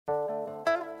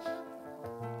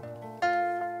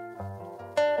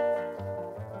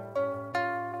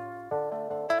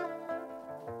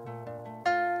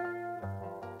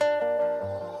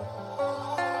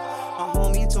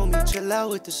chill out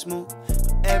with the smoke.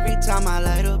 Every time I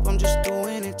light up, I'm just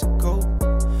doing it to cope.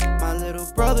 My little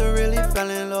brother really fell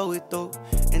in love with dope,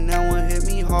 and that one hit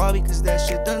me hard because that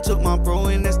shit done took my bro,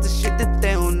 and that's the shit that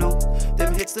they don't know.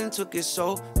 Them hits done took his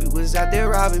soul. We was out there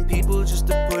robbing people just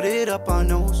to put it up our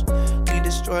nose. We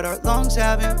destroyed our lungs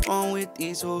having fun with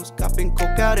these hoes. Copping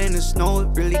coke out in the snow, it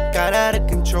really got out of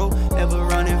control. Never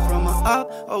running from a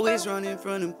op, always running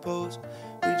from them poles.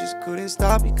 We just couldn't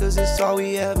stop because it's all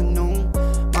we ever known.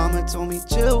 Mama told me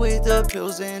chill with the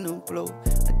pills and the blow.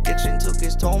 Addiction took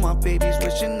its toll, my baby's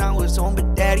wishing I was home,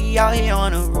 but daddy out here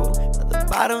on the road. Another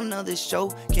bottle, another show.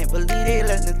 Can't believe they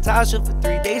left Natasha for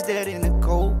 3 days dead in the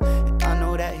cold. And I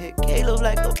know that hit Caleb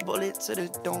like a bullet to the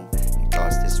dome. He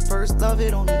lost his first love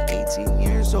at only 18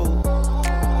 years old.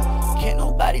 Can't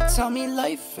nobody tell me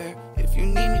life fair. If you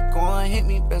need me, go and hit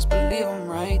me, best believe I'm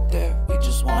right there. We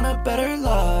just want a better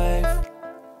life.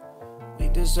 We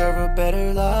deserve a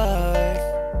better life.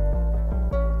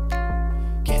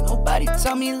 Can't nobody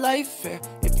tell me life fair.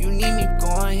 If you need me, go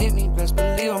and hit me, best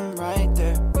believe I'm right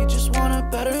there. We just want a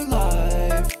better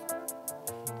life.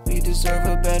 We deserve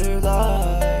a better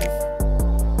life.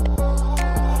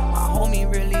 My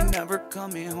homie really never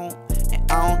coming home,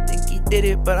 and I don't think he did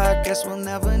it, but I guess we'll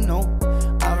never know.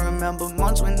 I remember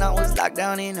months when I was locked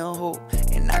down in a hole,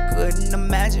 and I couldn't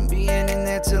imagine being in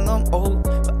there till I'm old.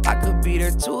 But I could be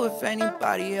there too if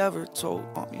anybody ever told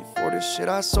on me for the shit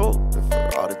I sold, and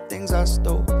for all the things I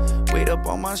stole. Weight up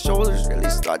on my shoulders really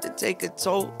start to take a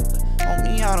toll.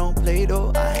 Homie, I don't play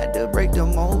though, I had to break the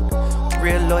mold.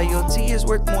 Real loyalty is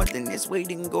worth more than its weight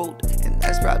in gold, and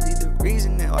that's probably the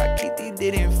reason that why Keithy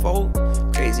didn't fold.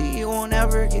 Crazy, you won't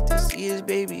ever get to see his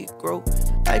baby grow.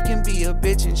 Life can be a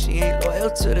bitch and she ain't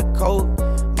loyal to the code.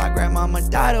 My grandmama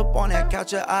died up on that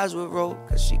couch, her eyes would roll,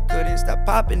 cause she couldn't stop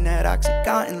popping that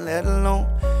Oxycontin, let alone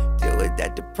deal with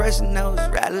that depression that was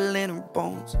rattling her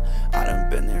bones. I done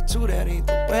been there too, that ain't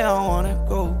the way I wanna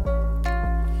go.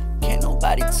 Can't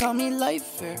nobody tell me life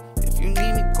fair. If you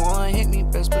need me, go and hit me,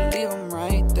 best believe I'm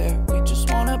right there. We just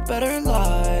want a better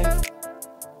life.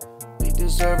 We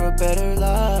deserve a better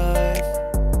life.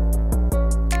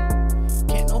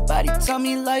 Can't nobody tell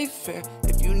me life fair.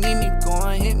 If you need me, go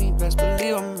and hit me, best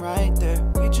believe I'm right there.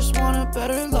 We just want a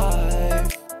better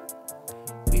life.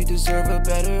 We deserve a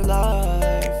better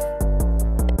life.